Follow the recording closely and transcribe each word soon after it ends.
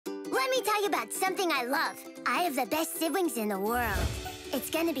Let me tell you about something I love. I have the best siblings in the world.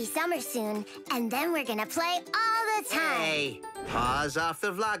 It's gonna be summer soon, and then we're gonna play all the time. Hey, pause off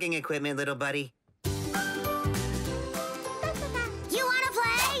the vlogging equipment, little buddy. You wanna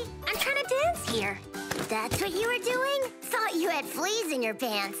play? I'm trying to dance here. That's what you were doing? Thought you had fleas in your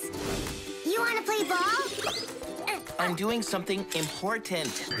pants. You wanna play ball? I'm doing something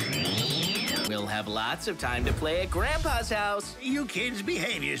important. We'll have lots of time to play at Grandpa's house. You kids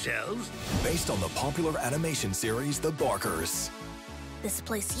behave yourselves. Based on the popular animation series, The Barkers. This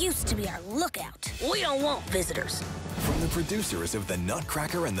place used to be our lookout. We don't want visitors. From the producers of The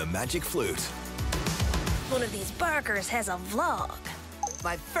Nutcracker and the Magic Flute. One of these Barkers has a vlog.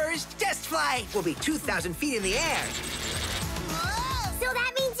 My first test flight will be 2,000 feet in the air. So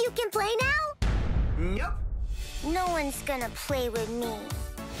that means you can play now? Nope. No one's gonna play with me.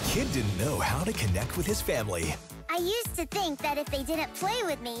 Kid didn't know how to connect with his family. I used to think that if they didn't play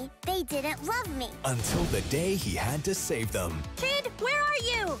with me, they didn't love me. Until the day he had to save them. Kid, where are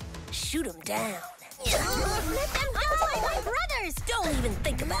you? Shoot him down. Let them go! My brothers! Don't even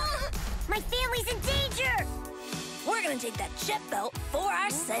think about it. My family's in danger! We're gonna take that jet belt for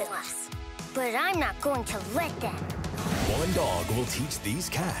ourselves. But I'm not going to let them. One dog will teach these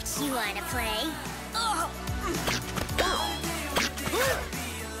cats You wanna play?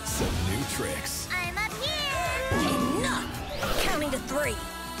 some new tricks. I'm up here! Enough! Counting to 3. 1.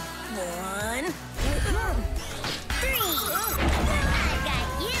 3! I got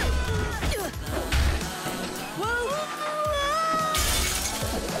you!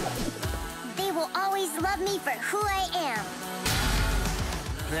 They will always love me for who I am.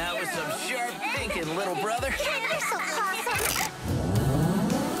 That was some sharp thinking, little brother. You're so awesome!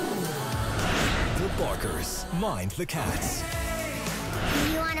 The Barkers, mind the cats.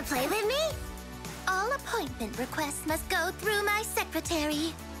 You wanna play with me? All appointment requests must go through my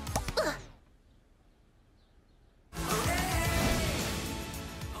secretary. Ugh.